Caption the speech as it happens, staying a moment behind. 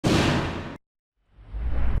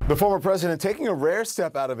The former president taking a rare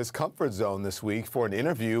step out of his comfort zone this week for an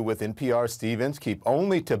interview with NPR's Steve Inskeep,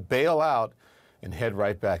 only to bail out and head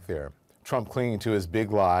right back there. Trump clinging to his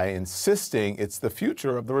big lie, insisting it's the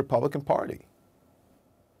future of the Republican Party.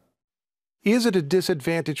 Is it a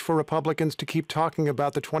disadvantage for Republicans to keep talking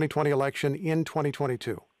about the 2020 election in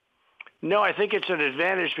 2022? No, I think it's an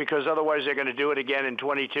advantage because otherwise they're going to do it again in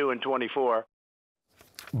 22 and 24.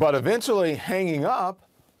 But eventually hanging up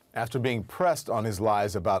after being pressed on his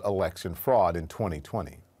lies about election fraud in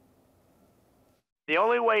 2020. The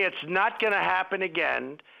only way it's not going to happen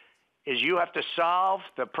again is you have to solve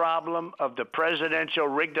the problem of the presidential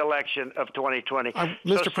rigged election of 2020.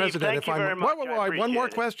 Mr. President, if I one more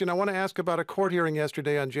question. I want to ask about a court hearing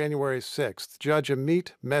yesterday on January 6th. Judge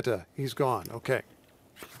Amit Mehta, he's gone. Okay.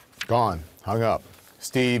 Gone, hung up.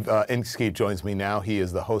 Steve Inskeep joins me now. He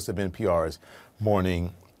is the host of NPR's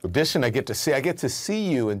Morning Edition. I get to see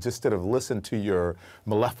you and just instead of listen to your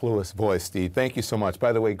mellifluous voice, Steve. Thank you so much.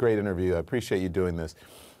 By the way, great interview. I appreciate you doing this.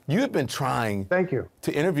 You have been trying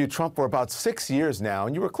to interview Trump for about 6 years now,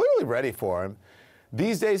 and you were clearly ready for him.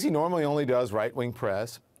 These days, he normally only does right-wing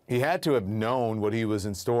press. He had to have known what he was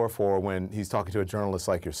in store for when he's talking to a journalist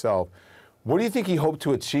like yourself. What do you think he hoped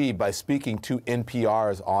to achieve by speaking to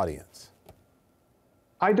NPR's audience?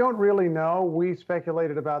 I don't really know. We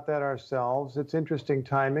speculated about that ourselves. It's interesting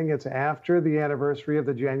timing. It's after the anniversary of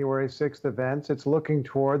the January 6th events. It's looking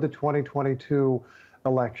toward the 2022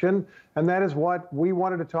 election. And that is what we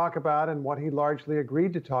wanted to talk about, and what he largely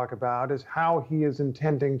agreed to talk about is how he is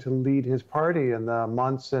intending to lead his party in the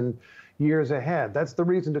months and years ahead. That's the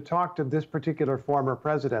reason to talk to this particular former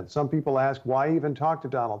president. Some people ask, why even talk to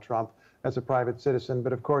Donald Trump as a private citizen?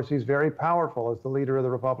 But of course, he's very powerful as the leader of the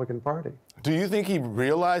Republican Party. Do you think he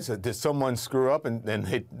realized that did someone screw up and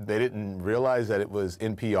they didn't realize that it was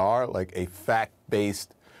NPR, like a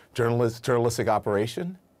fact-based journalistic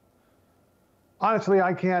operation? Honestly,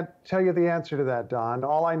 I can't tell you the answer to that, Don.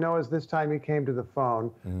 All I know is this time he came to the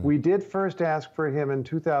phone. We did first ask for him in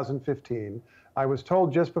 2015. I was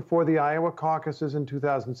told just before the Iowa caucuses in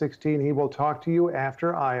 2016, he will talk to you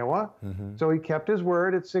after Iowa. So he kept his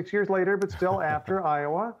word. It's 6 years later, but still after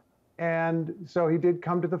Iowa. And so he did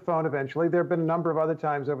come to the phone eventually. There have been a number of other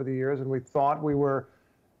times over the years, and we thought we were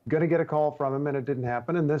going to get a call from him, and it didn't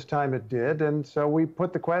happen. And this time it did. And so we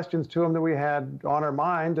put the questions to him that we had on our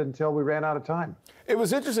mind until we ran out of time. It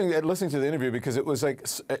was interesting listening to the interview because it was like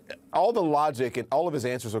all the logic and all of his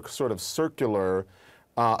answers were sort of circular.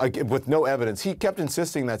 With no evidence. He kept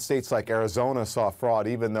insisting that states like Arizona saw fraud,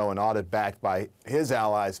 even though an audit backed by his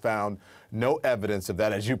allies found no evidence of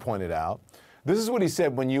that, as you pointed out. This is what he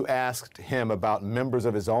said when you asked him about members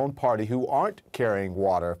of his own party who aren't carrying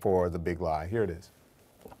water for the big lie. Here it is.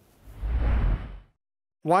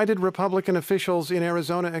 Why did Republican officials in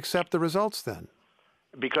Arizona accept the results then?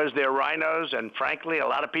 Because they're rhinos, and frankly, a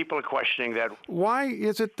lot of people are questioning that. Why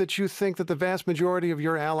is it that you think that the vast majority of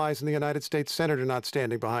your allies in the United States Senate are not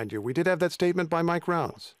standing behind you? We did have that statement by Mike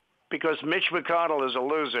Rounds. Because Mitch McConnell is a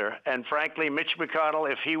loser, and frankly, Mitch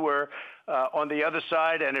McConnell, if he were on the other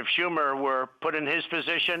side and if Schumer were put in his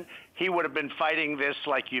position, he would have been fighting this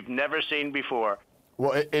like you've never seen before.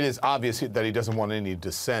 Well, it is obvious that he doesn't want any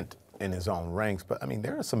dissent in his own ranks, but I mean,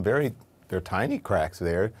 there are some there are tiny cracks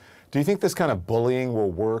there. Do you think this kind of bullying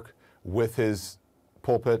will work with his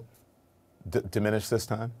pulpit diminish this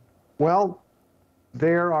time? Well,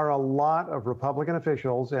 there are a lot of Republican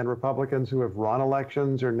officials and Republicans who have run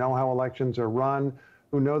elections or know how elections are run,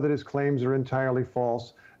 who know that his claims are entirely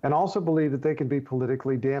false, and also believe that they can be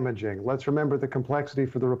politically damaging. Let's remember the complexity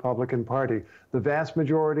for the Republican Party. The vast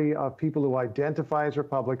majority of people who identify as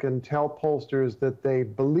Republican tell pollsters that they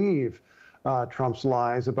believe Trump's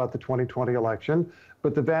lies about the 2020 election,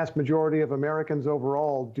 but the vast majority of Americans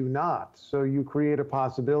overall do not. So you create a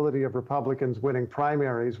possibility of Republicans winning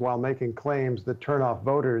primaries while making claims that turn off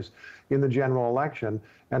voters in the general election,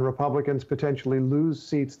 and Republicans potentially lose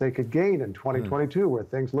seats they could gain in 2022 where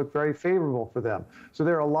things look very favorable for them. So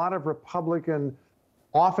there are a lot of Republican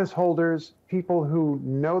office holders, people who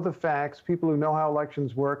know the facts, people who know how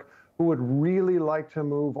elections work, who would really like to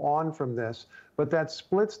move on from this, but that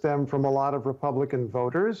splits them from a lot of Republican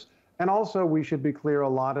voters. And also, we should be clear, a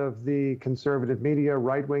lot of the conservative media,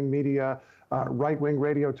 right-wing media, right-wing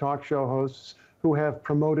radio talk show hosts who have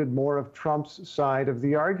promoted more of Trump's side of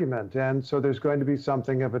the argument. And so there's going to be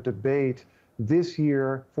something of a debate this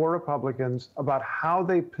year for Republicans about how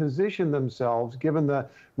they position themselves, given the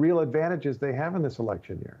real advantages they have in this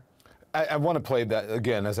election year. I want to play that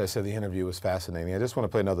again. As I said, the interview was fascinating. I just want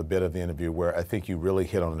to play another bit of the interview where I think you really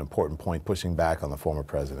hit on an important point, pushing back on the former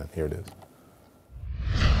president. Here it is.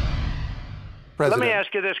 president. Let me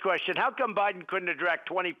ask you this question. How come Biden couldn't attract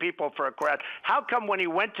 20 people for a crowd? How come when he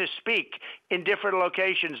went to speak in different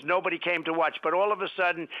locations, nobody came to watch, but all of a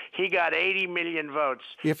sudden he got 80 million votes?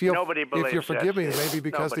 Nobody believes if you'll forgive me, that. maybe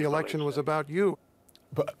because the election was about you.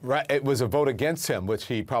 But, right, it was a vote against him, which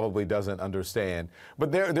he probably doesn't understand.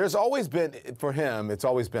 But there's always been, for him, it's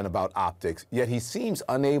always been about optics. Yet he seems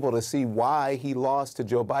unable to see why he lost to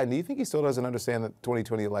Joe Biden. Do you think he still doesn't understand the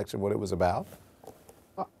 2020 election, what it was about?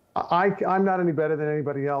 I'm not any better than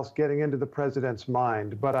anybody else getting into the president's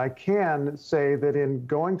mind, but I can say that in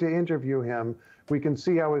going to interview him, we can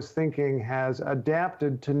see how his thinking has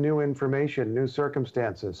adapted to new information, new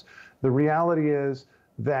circumstances. The reality is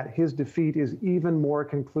that his defeat is even more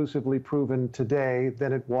conclusively proven today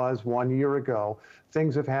than it was 1 year ago.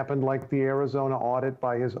 Things have happened like the Arizona audit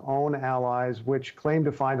by his own allies, which claimed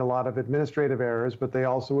to find a lot of administrative errors, but they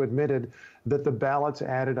also admitted that the ballots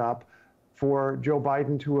added up for Joe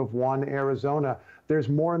Biden to have won Arizona. There's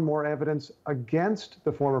more and more evidence against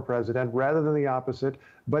the former president rather than the opposite,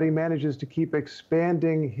 but he manages to keep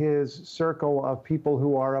expanding his circle of people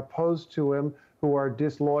who are opposed to him, who are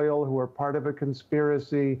disloyal, who are part of a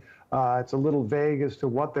conspiracy. It's a little vague as to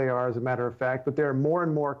what they are, as a matter of fact, but there are more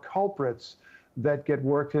and more culprits that get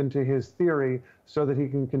worked into his theory so that he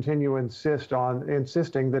can continue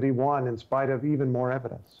insisting that he won in spite of even more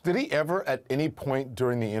evidence. Did he ever at any point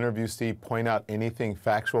during the interview, Steve, point out anything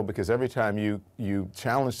factual? Because every time you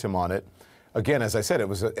challenged him on it, again, as I said, it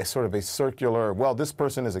was a sort of a circular, well, this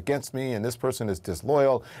person is against me and this person is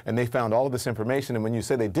disloyal, and they found all of this information, and when you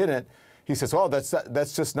say they didn't, he says, oh,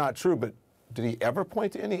 that's just not true. But did he ever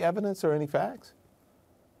point to any evidence or any facts?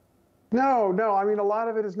 No. I mean, a lot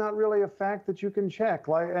of it is not really a fact that you can check,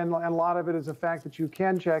 and a lot of it is a fact that you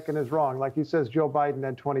can check and is wrong. Like he says, Joe Biden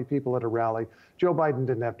had 20 people at a rally. Joe Biden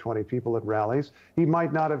didn't have 20 people at rallies. He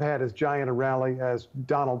might not have had as giant a rally as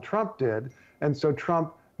Donald Trump did. And so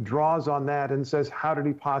Trump draws on that and says, how did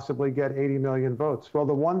he possibly get 80 million votes? Well,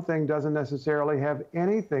 the one thing doesn't necessarily have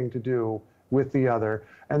anything to do with the other.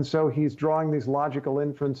 And so he's drawing these logical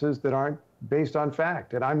inferences that aren't based on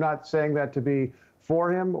fact. And I'm not saying that to be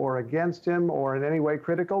for him or against him or in any way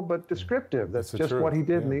critical, but descriptive. That's just what he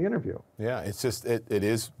did in the interview. Yeah, it's just, it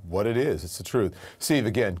is what it is. It's the truth. Steve,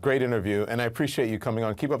 again, great interview, and I appreciate you coming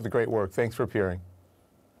on. Keep up the great work. Thanks for appearing.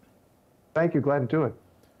 Thank you. Glad to do it.